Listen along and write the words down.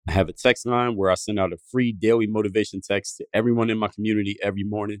I have a text line where I send out a free daily motivation text to everyone in my community every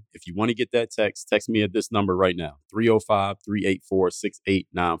morning. If you want to get that text me at this number right now,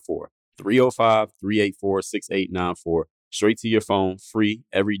 305-384-6894. 305-384-6894. Straight to your phone, free,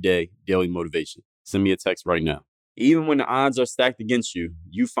 everyday, daily motivation. Send me a text right now. Even when the odds are stacked against you,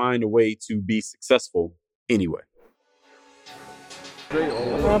 you find a way to be successful anyway.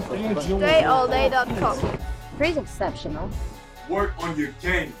 StrayAllDay.com. Pretty exceptional. Work on your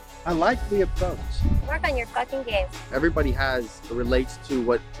game. I like the approach. Work on your fucking game. Everybody relates to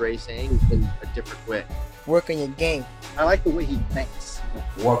what Dre's saying in a different way. Work on your game. I like the way he thinks.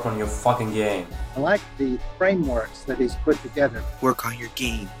 Work on your fucking game. I like the frameworks that he's put together. Work on your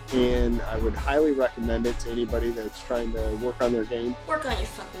game. And I would highly recommend it to anybody that's trying to work on their game. Work on your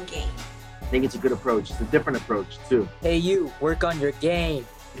fucking game. I think it's a good approach. It's a different approach, too. Hey, you, work on your game.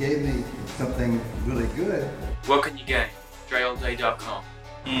 Gave me something really good. Work on your game. StrayAllDay.com.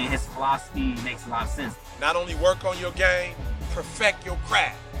 And his philosophy makes a lot of sense. Not only work on your game, perfect your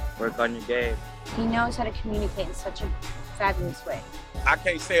craft. Work on your game. He knows how to communicate in such a fabulous way. I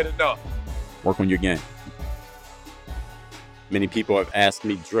can't say it enough. Work on your game. Many people have asked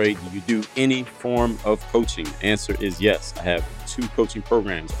me, Dre, do you do any form of coaching? Answer is yes. I have 2 coaching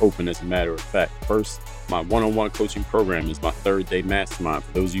programs open, as a matter of fact. First, my one-on-one coaching program is my 3rd-day mastermind.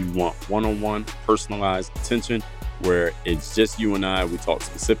 For those of you who want one-on-one personalized attention, where it's just you and I, we talk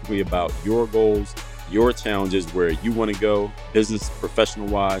specifically about your goals, your challenges, where you want to go, business,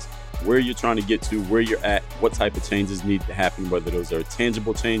 professional-wise, where you're trying to get to, where you're at, what type of changes need to happen, whether those are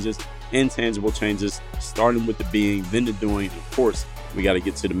tangible changes, intangible changes, starting with the being, then the doing. And of course, we got to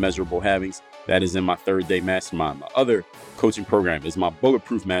get to the measurable havings. That is in my 3rd-day mastermind. My other coaching program is my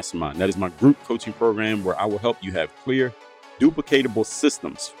Bulletproof Mastermind. That is my group coaching program where I will help you have clear, duplicatable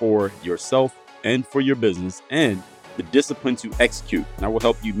systems for yourself and for your business and the discipline to execute. And I will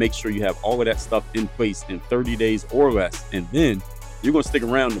help you make sure you have all of that stuff in place in 30 days or less. And then you're going to stick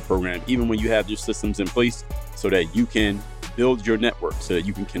around in the program, even when you have your systems in place, so that you can build your network, so that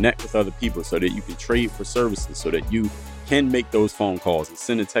you can connect with other people, so that you can trade for services, so that you can make those phone calls and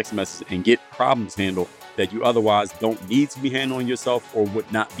send a text message and get problems handled that you otherwise don't need to be handling yourself or would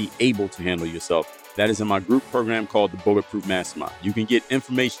not be able to handle yourself. That is in my group program called the Bulletproof Mastermind. You can get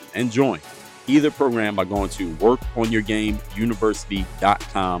information and join either program by going to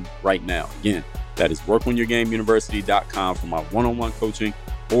workonyourgameuniversity.com right now. Again, that is workonyourgameuniversity.com for my one-on-one coaching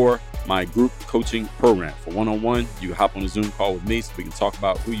or my group coaching program. For one-on-one, you can hop on a Zoom call with me so we can talk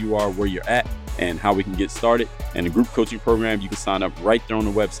about who you are, where you're at, and how we can get started. And the group coaching program, you can sign up right there on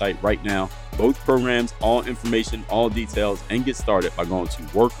the website right now. Both programs, all information, all details, and get started by going to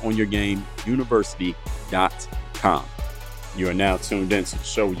workonyourgameuniversity.com. You are now tuned in to the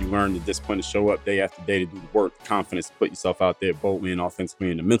show where you learn the discipline to show up day after day, to do the work, the confidence to put yourself out there boldly and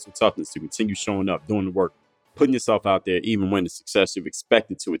authentically, and the mental toughness to continue showing up, doing the work, putting yourself out there even when the success you've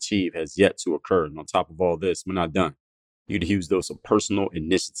expected to achieve has yet to occur. And on top of all this, we're not done. You need a huge dose of personal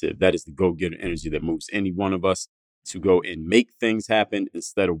initiative. That is the go-getter energy that moves any one of us to go and make things happen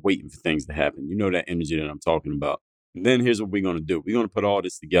instead of waiting for things to happen. You know that energy that I'm talking about. And then here's what we're going to do. We're going to put all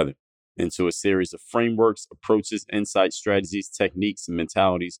this together into a series of frameworks, approaches, insights, strategies, techniques, and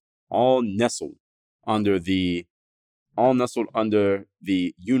mentalities, all nestled under the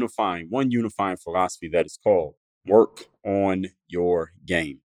unifying philosophy that is called work on your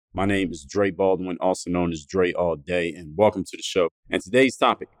game. My name is Dre Baldwin, also known as Dre All Day, and welcome to the show. And today's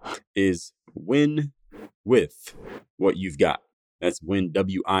topic is win with what you've got. That's win,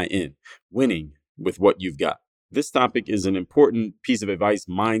 W-I-N, winning with what you've got. This topic is an important piece of advice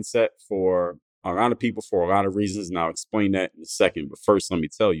mindset for a lot of people for a lot of reasons, and I'll explain that in a second. But first, let me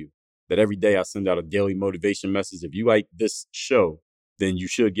tell you that every day I send out a daily motivation message. If you like this show, then you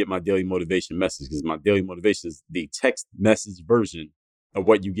should get my daily motivation message, because my daily motivation is the text message version of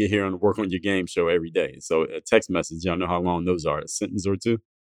what you get here on the Work on Your Game show every day. So a text message, y'all know how long those are, a sentence or two.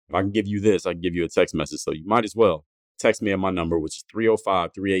 If I can give you this, I can give you a text message. So you might as well text me at my number, which is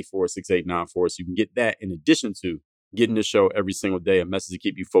 305-384-6894. So you can get that in addition to getting the show every single day, a message to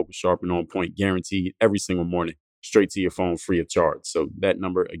keep you focused, sharp, and on point, guaranteed every single morning, straight to your phone, free of charge. So that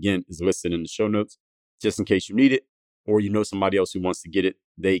number, again, is listed in the show notes, just in case you need it, or you know somebody else who wants to get it,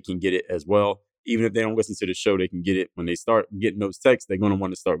 they can get it as well. Even if they don't listen to the show, they can get it. When they start getting those texts, they're going to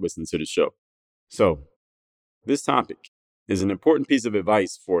want to start listening to the show. So this topic is an important piece of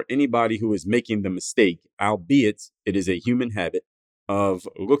advice for anybody who is making the mistake, albeit it is a human habit, of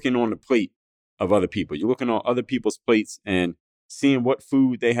looking on the plate of other people. You're looking on other people's plates and seeing what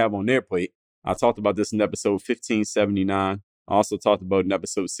food they have on their plate. I talked about this in episode 1579. I also talked about in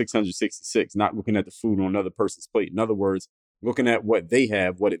episode 666, not looking at the food on another person's plate. In other words, looking at what they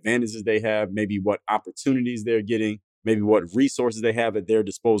have, what advantages they have, maybe what opportunities they're getting, maybe what resources they have at their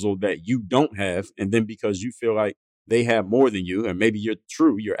disposal that you don't have. And then because you feel like they have more than you, and maybe you're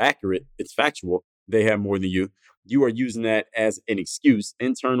true, you're accurate, it's factual, they have more than you are using that as an excuse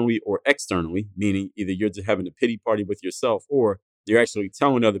internally or externally, meaning either you're just having a pity party with yourself or you're actually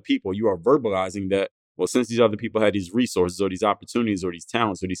telling other people, you are verbalizing that, well, since these other people had these resources or these opportunities or these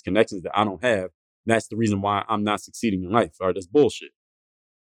talents or these connections that I don't have, that's the reason why I'm not succeeding in life. All right, that's bullshit.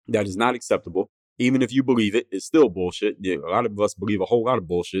 That is not acceptable. Even if you believe it, it's still bullshit. Yeah, a lot of us believe a whole lot of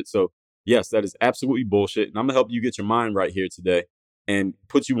bullshit. So yes, that is absolutely bullshit. And I'm going to help you get your mind right here today and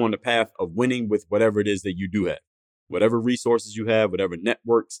put you on the path of winning with whatever it is that you do have. Whatever resources you have, whatever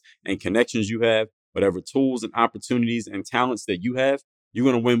networks and connections you have, whatever tools and opportunities and talents that you have, you're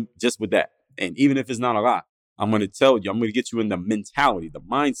going to win just with that. And even if it's not a lot, I'm going to tell you, I'm going to get you in the mentality, the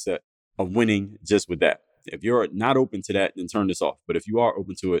mindset of winning just with that. If you're not open to that, then turn this off. But if you are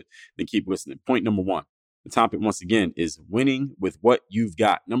open to it, then keep listening. Point number one, the topic once again is winning with what you've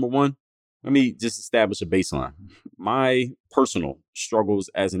got. Number one, let me just establish a baseline. My personal struggles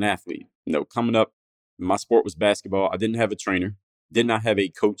as an athlete, coming up, my sport was basketball. I didn't have a trainer, did not have a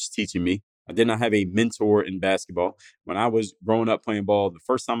coach teaching me. I did not have a mentor in basketball. When I was growing up playing ball, the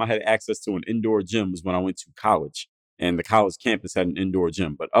first time I had access to an indoor gym was when I went to college, and the college campus had an indoor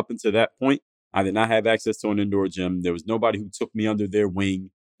gym. But up until that point, I did not have access to an indoor gym. There was nobody who took me under their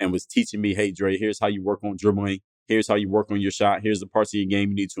wing and was teaching me, hey, Dre, here's how you work on dribbling. Here's how you work on your shot. Here's the parts of your game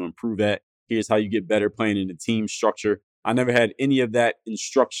you need to improve at. Here's how you get better playing in a team structure. I never had any of that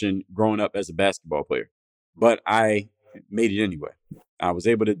instruction growing up as a basketball player, but I made it anyway. I was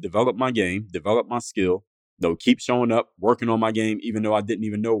able to develop my game, develop my skill, keep showing up, working on my game, even though I didn't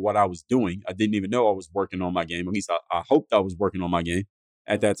even know what I was doing. I didn't even know I was working on my game. At least I hoped I was working on my game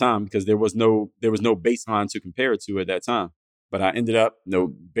at that time because there was no baseline to compare it to at that time. But I ended up,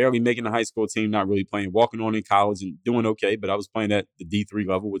 barely making the high school team, not really playing, walking on in college and doing okay. But I was playing at the D3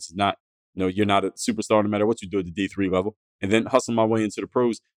 level, which is not, you're not a superstar no matter what you do at the D3 level. And then hustle my way into the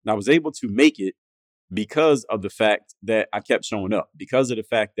pros. And I was able to make it because of the fact that I kept showing up, because of the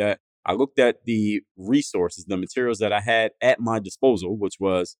fact that I looked at the resources, the materials that I had at my disposal, which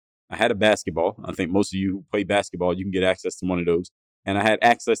was I had a basketball. I think most of you who play basketball, you can get access to one of those. And I had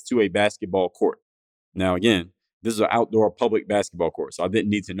access to a basketball court. Now, again, this is an outdoor public basketball court. So I didn't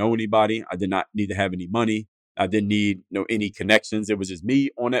need to know anybody. I did not need to have any money. I didn't need any connections. It was just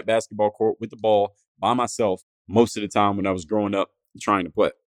me on that basketball court with the ball by myself most of the time when I was growing up trying to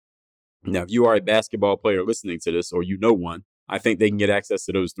play. Now, if you are a basketball player listening to this or you know one, I think they can get access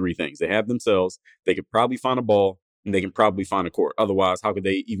to those three things. They have themselves, they could probably find a ball, and they can probably find a court. Otherwise, how could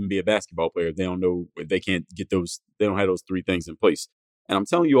they even be a basketball player if they don't know, if they can't get those, they don't have those three things in place. And I'm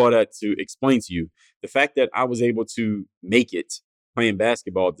telling you all that to explain to you the fact that I was able to make it playing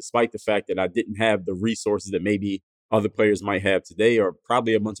basketball, despite the fact that I didn't have the resources that maybe other players might have today, or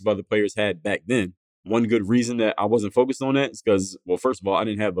probably a bunch of other players had back then. One good reason that I wasn't focused on that is because, well, first of all, I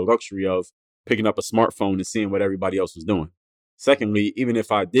didn't have the luxury of picking up a smartphone and seeing what everybody else was doing. Secondly, even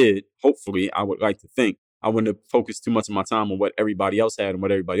if I did, hopefully, I would like to think I wouldn't have focused too much of my time on what everybody else had and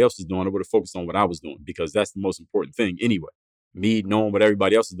what everybody else was doing. I would have focused on what I was doing because that's the most important thing anyway. Me knowing what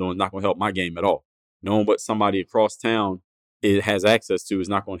everybody else is doing is not going to help my game at all. Knowing what somebody across town has access to is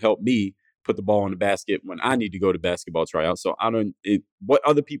not going to help me put the ball in the basket when I need to go to basketball tryouts. So what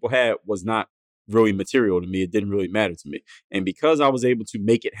other people had was not really material to me. It didn't really matter to me. And because I was able to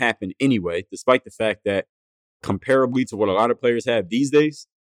make it happen anyway, despite the fact that comparably to what a lot of players have these days,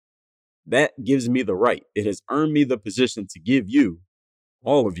 that gives me the right. It has earned me the position to give you,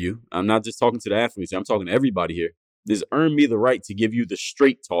 all of you, I'm not just talking to the athletes, I'm talking to everybody here. This earned me the right to give you the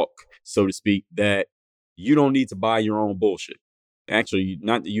straight talk, so to speak, that you don't need to buy your own bullshit. Actually,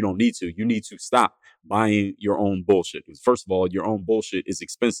 not that you don't need to. You need to stop buying your own bullshit. First of all, your own bullshit is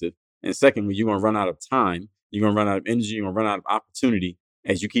expensive. And secondly, you're going to run out of time. You're going to run out of energy. You're going to run out of opportunity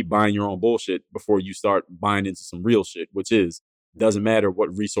as you keep buying your own bullshit before you start buying into some real shit, which is, doesn't matter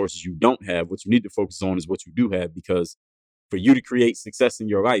what resources you don't have. What you need to focus on is what you do have, because for you to create success in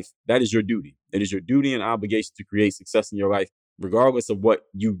your life, that is your duty. It is your duty and obligation to create success in your life, regardless of what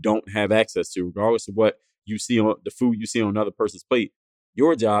you don't have access to, regardless of what you see on the food you see on another person's plate.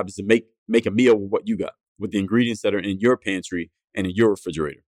 Your job is to make a meal with what you got, with the ingredients that are in your pantry and in your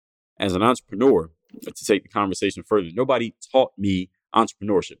refrigerator. As an entrepreneur, to take the conversation further, nobody taught me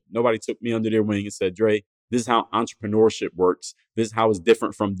entrepreneurship. Nobody took me under their wing and said, Dre, this is how entrepreneurship works. This is how it's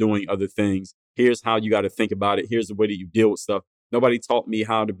different from doing other things. Here's how you got to think about it. Here's the way that you deal with stuff. Nobody taught me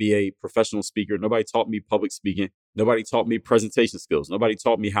how to be a professional speaker. Nobody taught me public speaking. Nobody taught me presentation skills. Nobody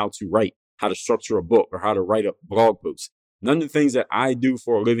taught me how to write, how to structure a book, or how to write a blog post. None of the things that I do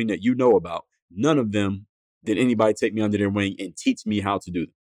for a living that you know about, none of them did anybody take me under their wing and teach me how to do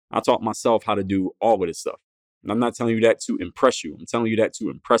them. I taught myself how to do all of this stuff. And I'm not telling you that to impress you. I'm telling you that to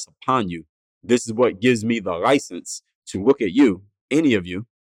impress upon you. This is what gives me the license to look at you, any of you,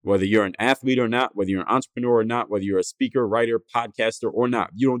 whether you're an athlete or not, whether you're an entrepreneur or not, whether you're a speaker, writer, podcaster or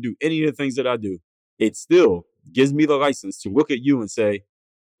not. You don't do any of the things that I do. It still gives me the license to look at you and say,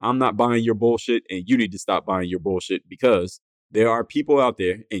 I'm not buying your bullshit and you need to stop buying your bullshit, because there are people out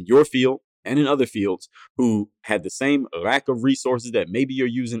there in your field and in other fields who had the same lack of resources that maybe you're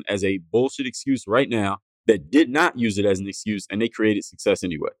using as a bullshit excuse right now, that did not use it as an excuse and they created success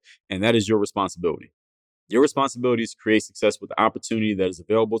anyway. And that is your responsibility. Your responsibility is to create success with the opportunity that is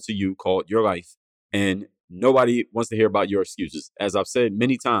available to you called your life. And nobody wants to hear about your excuses. As I've said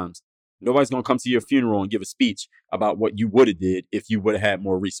many times, nobody's going to come to your funeral and give a speech about what you would have did if you would have had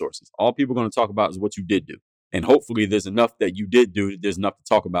more resources. All people are going to talk about is what you did do. And hopefully there's enough that you did do, that there's enough to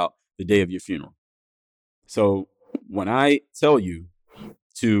talk about the day of your funeral. So when I tell you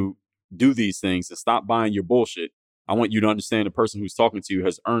to do these things and stop buying your bullshit, I want you to understand the person who's talking to you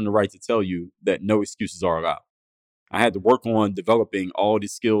has earned the right to tell you that no excuses are allowed. I had to work on developing all the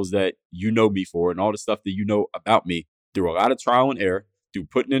skills that you know me for and all the stuff that you know about me through a lot of trial and error, through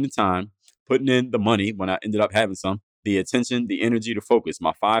putting in the time, putting in the money when I ended up having some, the attention, the energy, the focus,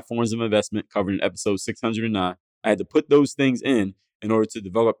 my 5 forms of investment covered in episode 609. I had to put those things in order to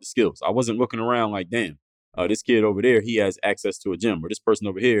develop the skills. I wasn't looking around like, damn, this kid over there, he has access to a gym. Or this person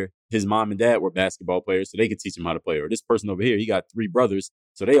over here, his mom and dad were basketball players, so they could teach him how to play. Or this person over here, he got 3 brothers,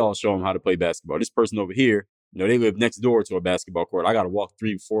 so they all show him how to play basketball. This person over here, they live next door to a basketball court. I got to walk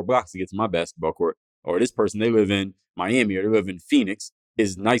 3-4 blocks to get to my basketball court. Or this person, they live in Miami or they live in Phoenix.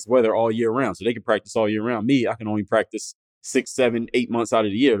 It's nice weather all year round, so they can practice all year round. Me, I can only practice 6, 7, 8 months out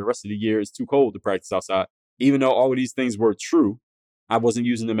of the year. The rest of the year is too cold to practice outside. Even though all of these things were true, I wasn't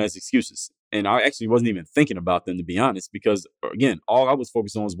using them as excuses. And I actually wasn't even thinking about them, to be honest, because again, all I was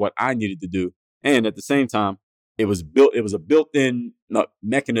focused on was what I needed to do. And at the same time, it was a built-in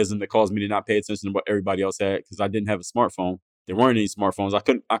mechanism that caused me to not pay attention to what everybody else had, because I didn't have a smartphone. There weren't any smartphones.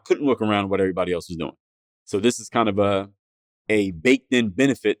 I couldn't look around at what everybody else was doing. So this is kind of a baked-in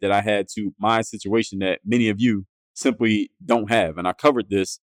benefit that I had to my situation that many of you simply don't have. And I covered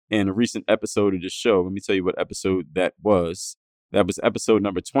this in a recent episode of this show. Let me tell you what episode that was. That was episode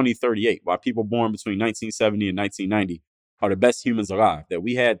number 2038, why people born between 1970 and 1990 are the best humans alive. That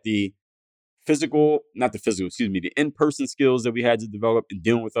we had the in-person skills that we had to develop in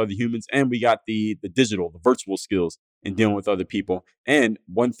dealing with other humans. And we got the digital, the virtual skills in dealing with other people. And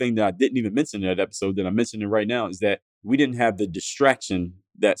one thing that I didn't even mention in that episode that I'm mentioning right now is that we didn't have the distraction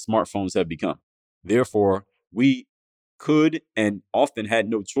that smartphones have become. Therefore, we could and often had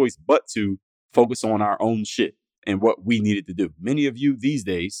no choice but to focus on our own shit and what we needed to do. Many of you these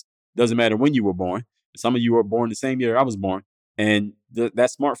days, doesn't matter when you were born, some of you were born the same year I was born, and that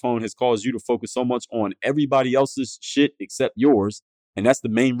smartphone has caused you to focus so much on everybody else's shit except yours. And that's the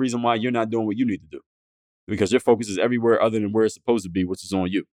main reason why you're not doing what you need to do, because your focus is everywhere other than where it's supposed to be, which is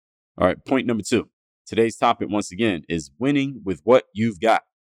on you. All right, point number 2. Today's topic, once again, is winning with what you've got.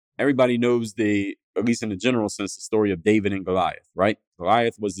 Everybody knows at least in the general sense, the story of David and Goliath, right?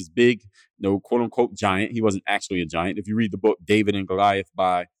 Goliath was this big, quote unquote giant. He wasn't actually a giant. If you read the book David and Goliath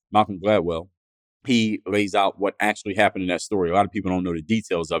by Malcolm Gladwell, he lays out what actually happened in that story. A lot of people don't know the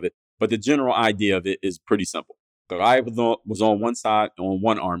details of it, but the general idea of it is pretty simple. Goliath was on one side, on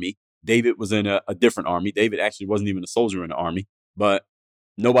one army. David was in a different army. David actually wasn't even a soldier in the army, but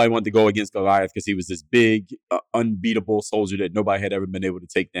nobody wanted to go against Goliath because he was this big, unbeatable soldier that nobody had ever been able to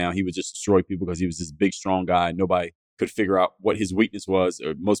take down. He would just destroy people because he was this big, strong guy. Nobody could figure out what his weakness was,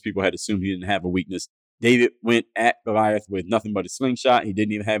 or most people had assumed he didn't have a weakness. David went at Goliath with nothing but a slingshot. He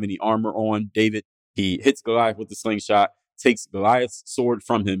didn't even have any armor on. He hits Goliath with the slingshot, takes Goliath's sword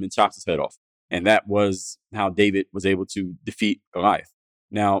from him and chops his head off. And that was how David was able to defeat Goliath.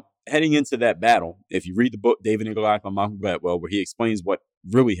 Now, heading into that battle, if you read the book David and Goliath by Malcolm Gladwell, where he explains what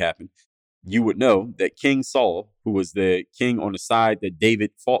really happened, you would know that King Saul, who was the king on the side that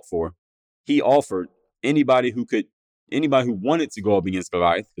David fought for, he offered anybody who wanted to go up against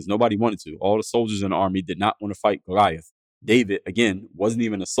Goliath, because nobody wanted to. All the soldiers in the army did not want to fight Goliath. David, again, wasn't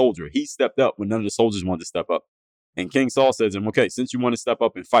even a soldier. He stepped up when none of the soldiers wanted to step up. And King Saul says to him, okay, since you want to step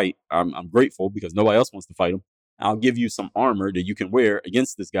up and fight, I'm grateful because nobody else wants to fight him. I'll give you some armor that you can wear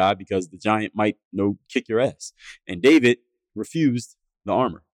against this guy because the giant might kick your ass. And David refused the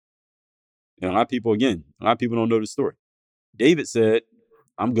armor. And a lot of people don't know the story. David said,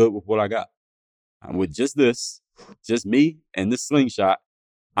 I'm good with what I got. With just me and this slingshot,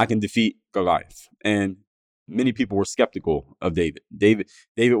 I can defeat Goliath. And many people were skeptical of David. David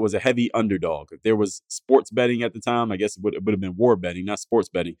was a heavy underdog. If there was sports betting at the time, I guess it would have been war betting, not sports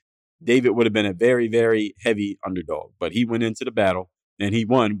betting. David would have been a very, very heavy underdog. But he went into the battle and he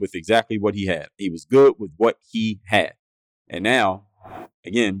won with exactly what he had. He was good with what he had. And now,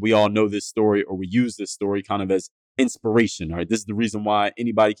 again, we all know this story, or we use this story kind of as inspiration. All right, this is the reason why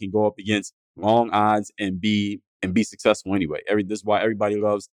anybody can go up against long odds and be successful anyway. This is why everybody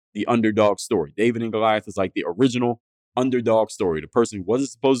loves the underdog story. David and Goliath is like the original underdog story. The person who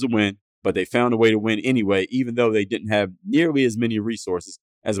wasn't supposed to win, but they found a way to win anyway, even though they didn't have nearly as many resources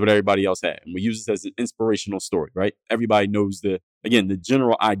as what everybody else had. And we use this as an inspirational story, right? Everybody knows the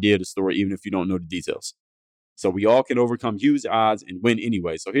general idea of the story, even if you don't know the details. So we all can overcome huge odds and win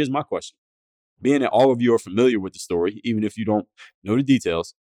anyway. So here's my question. Being that all of you are familiar with the story, even if you don't know the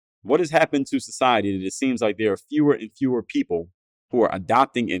details, what has happened to society that it seems like there are fewer and fewer people who are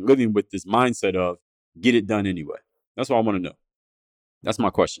adopting and living with this mindset of get it done anyway? That's what I want to know. That's my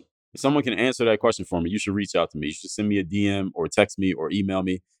question. If someone can answer that question for me, you should reach out to me. You should send me a DM or text me or email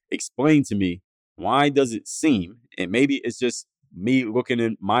me. Explain to me, why does it seem, and maybe it's just me looking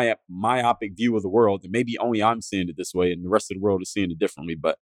in my myopic view of the world, and maybe only I'm seeing it this way and the rest of the world is seeing it differently,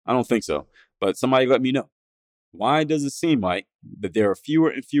 but I don't think so. But somebody let me know. Why does it seem like that there are fewer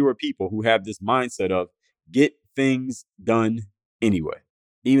and fewer people who have this mindset of get things done anyway?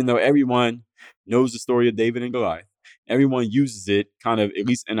 Even though everyone knows the story of David and Goliath, everyone uses it kind of, at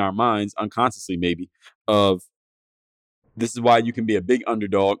least in our minds, unconsciously maybe, of this is why you can be a big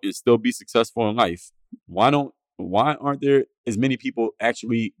underdog and still be successful in life. Why aren't there as many people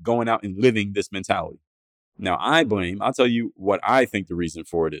actually going out and living this mentality? Now, I'll tell you what I think the reason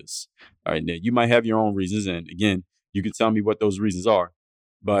for it is. All right, now you might have your own reasons. And again, you can tell me what those reasons are.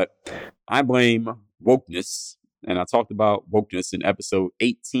 But I blame wokeness. And I talked about wokeness in episode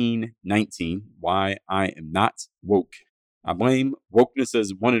 1819, why I am not woke. I blame wokeness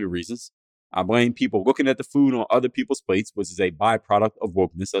as one of the reasons. I blame people looking at the food on other people's plates, which is a byproduct of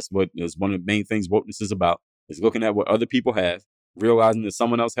wokeness. That's what is one of the main things wokeness is about, is looking at what other people have, realizing that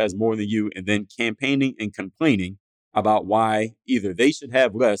someone else has more than you, and then campaigning and complaining about why either they should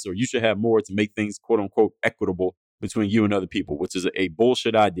have less or you should have more to make things quote unquote equitable between you and other people, which is a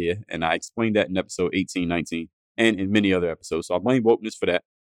bullshit idea. And I explained that in episode 1819 and in many other episodes. So I blame wokeness for that.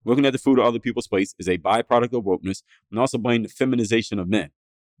 Looking at the food on other people's plates is a byproduct of wokeness, and also blame the feminization of men,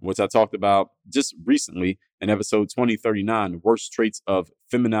 which I talked about just recently in episode 2039, the worst traits of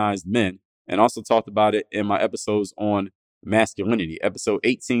feminized men, and also talked about it in my episodes on masculinity. Episode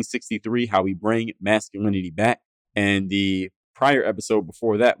 1863, how we bring masculinity back. And the prior episode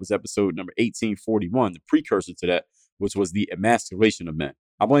before that was episode number 1841, the precursor to that, which was the emasculation of men.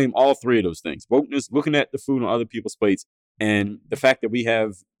 I blame all three of those things. Wokeness, looking at the food on other people's plates, and the fact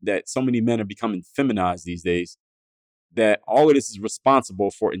that so many men are becoming feminized these days, that all of this is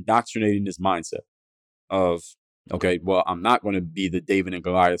responsible for indoctrinating this mindset of, okay, well, I'm not going to be the David and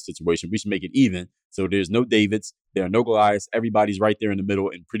Goliath situation. We should make it even. So there's no Davids, there are no Goliaths. Everybody's right there in the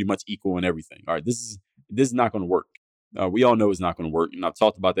middle and pretty much equal in everything. All right, this is not going to work. We all know it's not going to work. And I've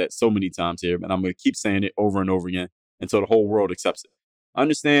talked about that so many times here, and I'm going to keep saying it over and over again until the whole world accepts it.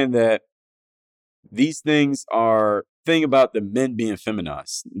 Understand that these things are thing about the men being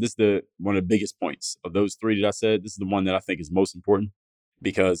feminized. This is one of the biggest points of those three that I said. This is the one that I think is most important,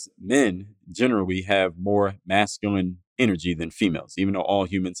 because men generally have more masculine energy than females, even though all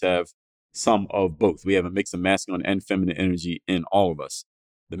humans have some of both. We have a mix of masculine and feminine energy in all of us.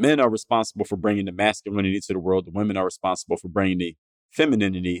 The men are responsible for bringing the masculinity to the world. The women are responsible for bringing the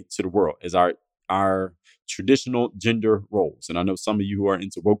femininity to the world as our traditional gender roles. And I know some of you who are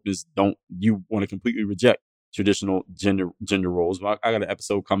into wokeness you want to completely reject traditional gender roles. But I got an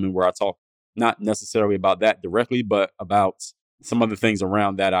episode coming where I talk not necessarily about that directly, but about some other things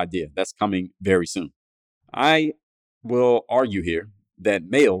around that idea. That's coming very soon. I will argue here that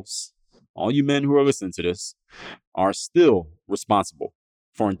males, all you men who are listening to this, are still responsible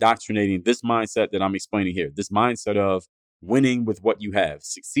for indoctrinating this mindset that I'm explaining here. This mindset of winning with what you have,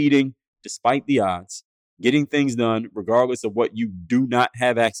 succeeding despite the odds, getting things done regardless of what you do not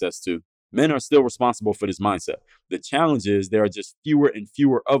have access to. Men are still responsible for this mindset. The challenge is there are just fewer and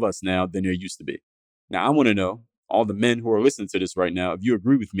fewer of us now than there used to be. Now, I want to know, all the men who are listening to this right now, if you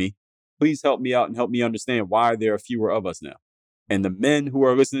agree with me, please help me out and help me understand why there are fewer of us now. And the men who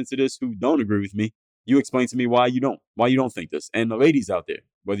are listening to this who don't agree with me, you explain to me why you don't think this. And the ladies out there,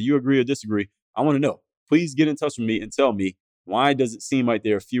 whether you agree or disagree, I want to know. Please get in touch with me and tell me, why does it seem like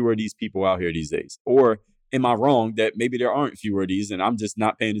there are fewer of these people out here these days? Or am I wrong that maybe there aren't fewer of these and I'm just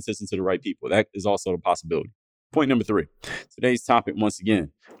not paying attention to the right people? That is also a possibility. Point number 3. Today's topic, once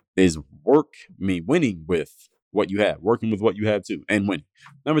again, is winning with what you have, working with what you have too, and winning.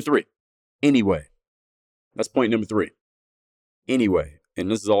 Number 3, anyway. That's point number 3. Anyway. And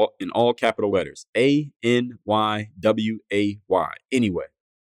this is all in all capital letters. ANYWAY. Anyway.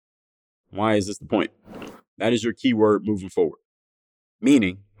 Why is this the point? That is your keyword moving forward.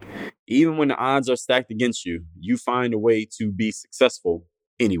 Meaning, even when the odds are stacked against you, you find a way to be successful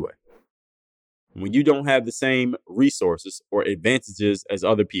anyway. When you don't have the same resources or advantages as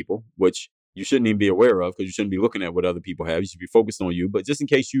other people, which you shouldn't even be aware of because you shouldn't be looking at what other people have. You should be focused on you. But just in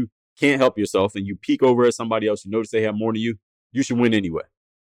case you can't help yourself and you peek over at somebody else, you notice they have more than you, you should win anyway.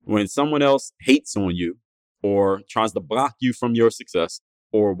 When someone else hates on you or tries to block you from your success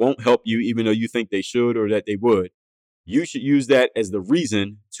or won't help you even though you think they should or that they would, you should use that as the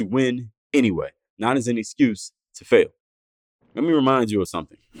reason to win anyway, not as an excuse to fail. Let me remind you of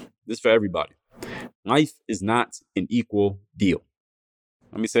something. This is for everybody. Life is not an equal deal.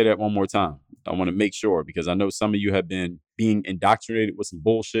 Let me say that one more time. I want to make sure because I know some of you have been being indoctrinated with some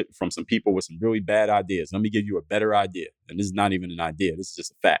bullshit from some people with some really bad ideas. Let me give you a better idea. And this is not even an idea. This is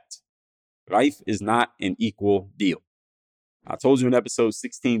just a fact. Life is not an equal deal. I told you in episode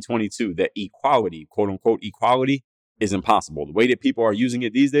 1622 that equality, quote unquote, equality is impossible. The way that people are using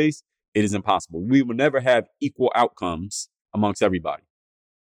it these days, it is impossible. We will never have equal outcomes amongst everybody.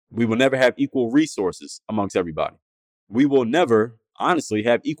 We will never have equal resources amongst everybody. We will never, honestly,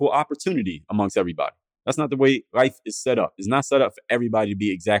 have equal opportunity amongst everybody. That's not the way life is set up. It's not set up for everybody to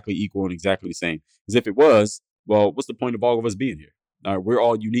be exactly equal and exactly the same. Because if it was, well, what's the point of all of us being here? We're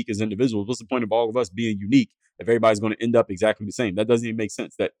all unique as individuals. What's the point of all of us being unique if everybody's going to end up exactly the same? That doesn't even make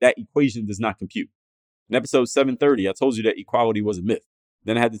sense. That equation does not compute. In episode 730, I told you that equality was a myth.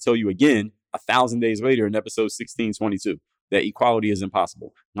 Then I had to tell you again 1,000 days later in episode 1622 that equality is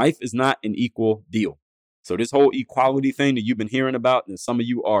impossible. Life is not an equal deal. So this whole equality thing that you've been hearing about and some of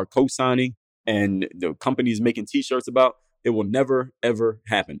you are co-signing and the companies making t-shirts about, it will never, ever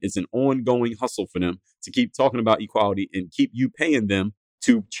happen. It's an ongoing hustle for them to keep talking about equality and keep you paying them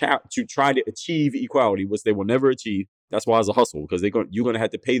to try to achieve equality, which they will never achieve. That's why it's a hustle, because you're going to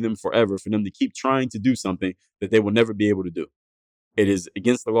have to pay them forever for them to keep trying to do something that they will never be able to do. It is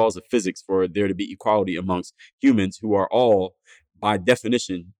against the laws of physics for there to be equality amongst humans who are all, by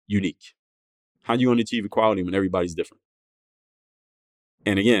definition, unique. How are you going to achieve equality when everybody's different?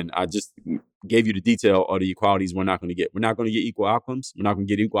 And again, I just gave you the detail of the equalities we're not going to get. We're not going to get equal outcomes. We're not going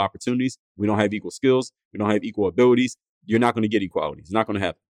to get equal opportunities. We don't have equal skills. We don't have equal abilities. You're not going to get equality. It's not going to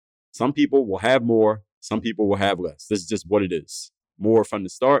happen. Some people will have more. Some people will have less. This is just what it is. More from the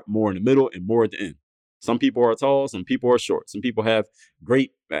start, more in the middle, and more at the end. Some people are tall. Some people are short. Some people have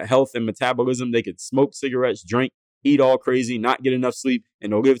great health and metabolism. They could smoke cigarettes, drink, eat all crazy, not get enough sleep,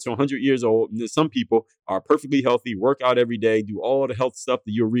 and they'll live to 100 years old. And then some people are perfectly healthy, work out every day, do all the health stuff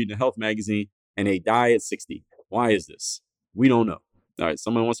that you'll read in a health magazine, and they die at 60. Why is this? We don't know. All right,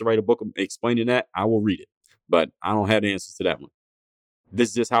 someone wants to write a book explaining that, I will read it. But I don't have the answers to that one. This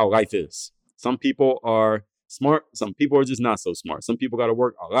is just how life is. Some people are smart. Some people are just not so smart. Some people got to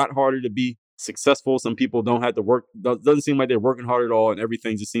work a lot harder to be successful. Some people don't have to work. Doesn't seem like they're working hard at all, and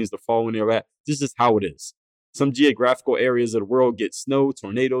everything just seems to fall in their lap. This is just how it is. Some geographical areas of the world get snow,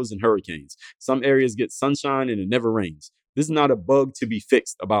 tornadoes, and hurricanes. Some areas get sunshine and it never rains. This is not a bug to be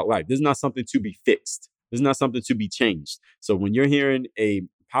fixed about life. This is not something to be fixed. This is not something to be changed. So when you're hearing a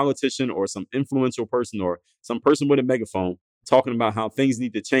politician or some influential person or some person with a megaphone talking about how things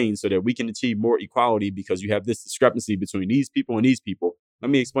need to change so that we can achieve more equality because you have this discrepancy between these people and these people,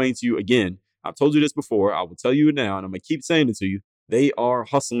 let me explain to you again. I've told you this before. I will tell you now, and I'm going to keep saying it to you. They are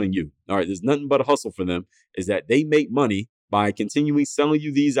hustling you. All right. There's nothing but a hustle for them is that they make money by continuing selling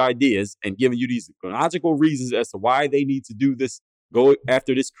you these ideas and giving you these logical reasons as to why they need to do this, go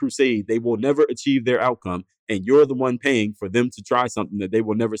after this crusade. They will never achieve their outcome. And you're the one paying for them to try something that they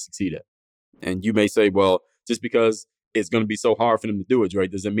will never succeed at. And you may say, well, just because it's going to be so hard for them to do it, right?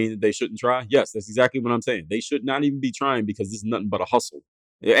 Does it mean that they shouldn't try? Yes, that's exactly what I'm saying. They should not even be trying because this is nothing but a hustle.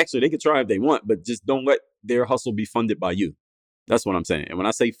 Actually, they could try if they want, but just don't let their hustle be funded by you. That's what I'm saying. And when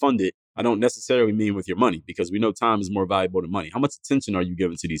I say funded, I don't necessarily mean with your money because we know time is more valuable than money. How much attention are you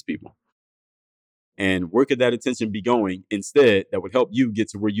giving to these people? And where could that attention be going instead that would help you get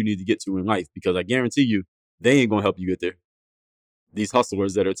to where you need to get to in life? Because I guarantee you, they ain't going to help you get there. These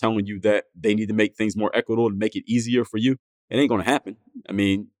hustlers that are telling you that they need to make things more equitable to make it easier for you, it ain't going to happen. I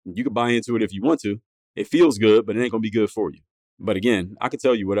mean, you can buy into it if you want to. It feels good, but it ain't going to be good for you. But again, I can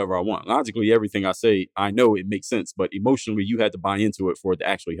tell you whatever I want. Logically, everything I say, I know it makes sense, but emotionally, you had to buy into it for it to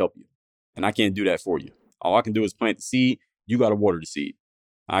actually help you. And I can't do that for you. All I can do is plant the seed. You got to water the seed.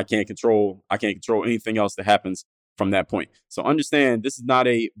 I can't control anything else that happens from that point. So understand, this is not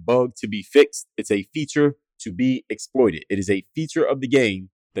a bug to be fixed. It's a feature to be exploited. It is a feature of the game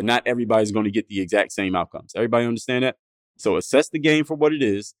that not everybody's going to get the exact same outcomes. Everybody understand that? So assess the game for what it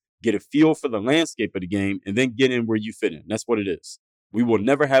is, get a feel for the landscape of the game, and then get in where you fit in. That's what it is. We will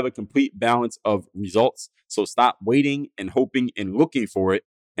never have a complete balance of results. So stop waiting and hoping and looking for it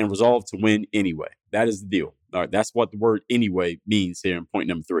and resolve to win anyway. That is the deal. All right. That's what the word anyway means here in point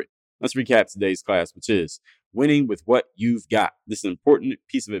number 3. Let's recap today's class, which is winning with what you've got. This is an important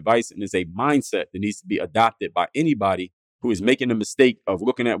piece of advice and is a mindset that needs to be adopted by anybody who is making the mistake of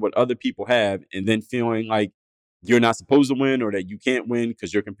looking at what other people have and then feeling like you're not supposed to win or that you can't win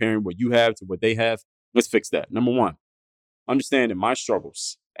because you're comparing what you have to what they have. Let's fix that. Number 1, understanding my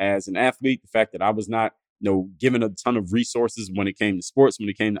struggles as an athlete, the fact that I was not, given a ton of resources when it came to sports, when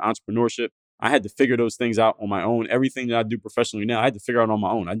it came to entrepreneurship. I had to figure those things out on my own. Everything that I do professionally now, I had to figure out on my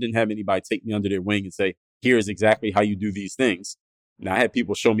own. I didn't have anybody take me under their wing and say, here's exactly how you do these things. Now, I had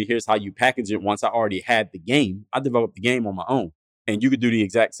people show me, here's how you package it. Once I already had the game, I developed the game on my own. And you could do the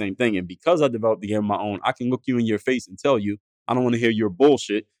exact same thing. And because I developed the game on my own, I can look you in your face and tell you, I don't want to hear your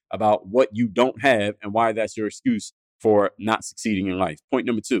bullshit about what you don't have and why that's your excuse for not succeeding in life. Point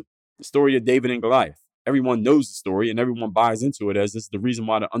number 2, the story of David and Goliath. Everyone knows the story and everyone buys into it as this is the reason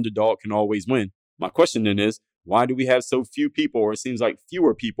why the underdog can always win. My question then is, why do we have so few people, or it seems like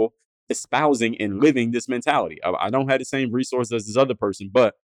fewer people, espousing and living this mentality? I don't have the same resources as this other person,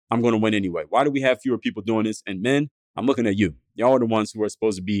 but I'm going to win anyway. Why do we have fewer people doing this? And men, I'm looking at you. Y'all are the ones who are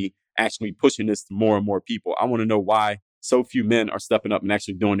supposed to be actually pushing this to more and more people. I want to know why so few men are stepping up and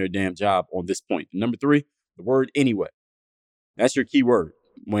actually doing their damn job on this point. And number 3, the word anyway. That's your key word.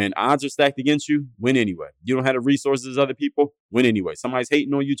 When odds are stacked against you, win anyway. You don't have the resources as other people, win anyway. Somebody's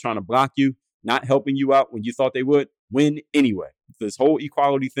hating on you, trying to block you, not helping you out when you thought they would, win anyway. This whole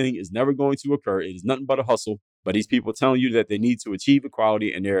equality thing is never going to occur. It is nothing but a hustle. But these people telling you that they need to achieve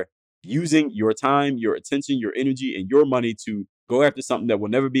equality, and they're using your time, your attention, your energy, and your money to go after something that will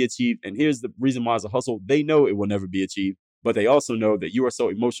never be achieved. And here's the reason why it's a hustle. They know it will never be achieved, but they also know that you are so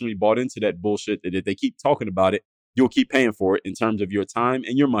emotionally bought into that bullshit that if they keep talking about it, you'll keep paying for it in terms of your time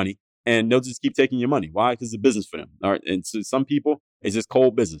and your money. And they'll just keep taking your money. Why? Because it's a business for them. All right. And to some people, it's just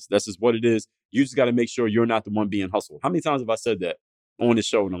cold business. That's just what it is. You just got to make sure you're not the one being hustled. How many times have I said that on this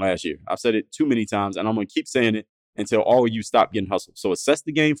show in the last year? I've said it too many times, and I'm going to keep saying it until all of you stop getting hustled. So assess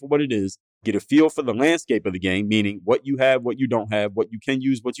the game for what it is. Get a feel for the landscape of the game, meaning what you have, what you don't have, what you can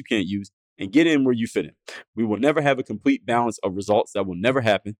use, what you can't use, and get in where you fit in. We will never have a complete balance of results. That will never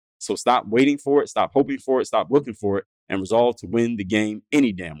happen. So stop waiting for it, stop hoping for it, stop looking for it, and resolve to win the game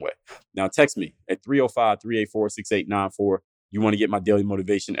any damn way. Now text me at 305-384-6894. You want to get my daily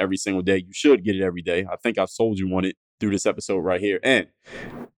motivation every single day. You should get it every day. I think I've sold you on it through this episode right here. And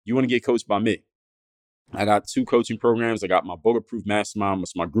you want to get coached by me. I got 2 coaching programs. I got my Bulletproof Mastermind,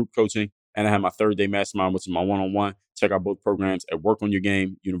 which is my group coaching, and I have my 3rd-day mastermind, which is my one-on-one. Check out both programs at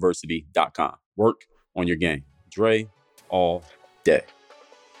workonyourgameuniversity.com. Work on your game. Dre all day.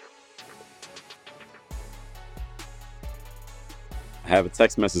 I have a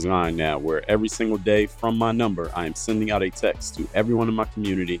text message line now where every single day from my number, I am sending out a text to everyone in my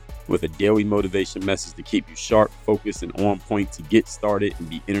community with a daily motivation message to keep you sharp, focused, and on point to get started and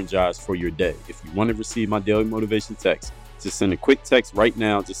be energized for your day. If you want to receive my daily motivation text, just send a quick text right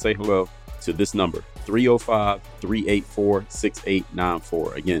now to say hello to this number,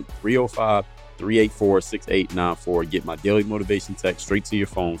 305-384-6894. Again, 305-384-6894. Get my daily motivation text straight to your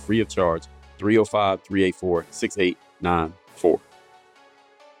phone, free of charge, 305-384-6894.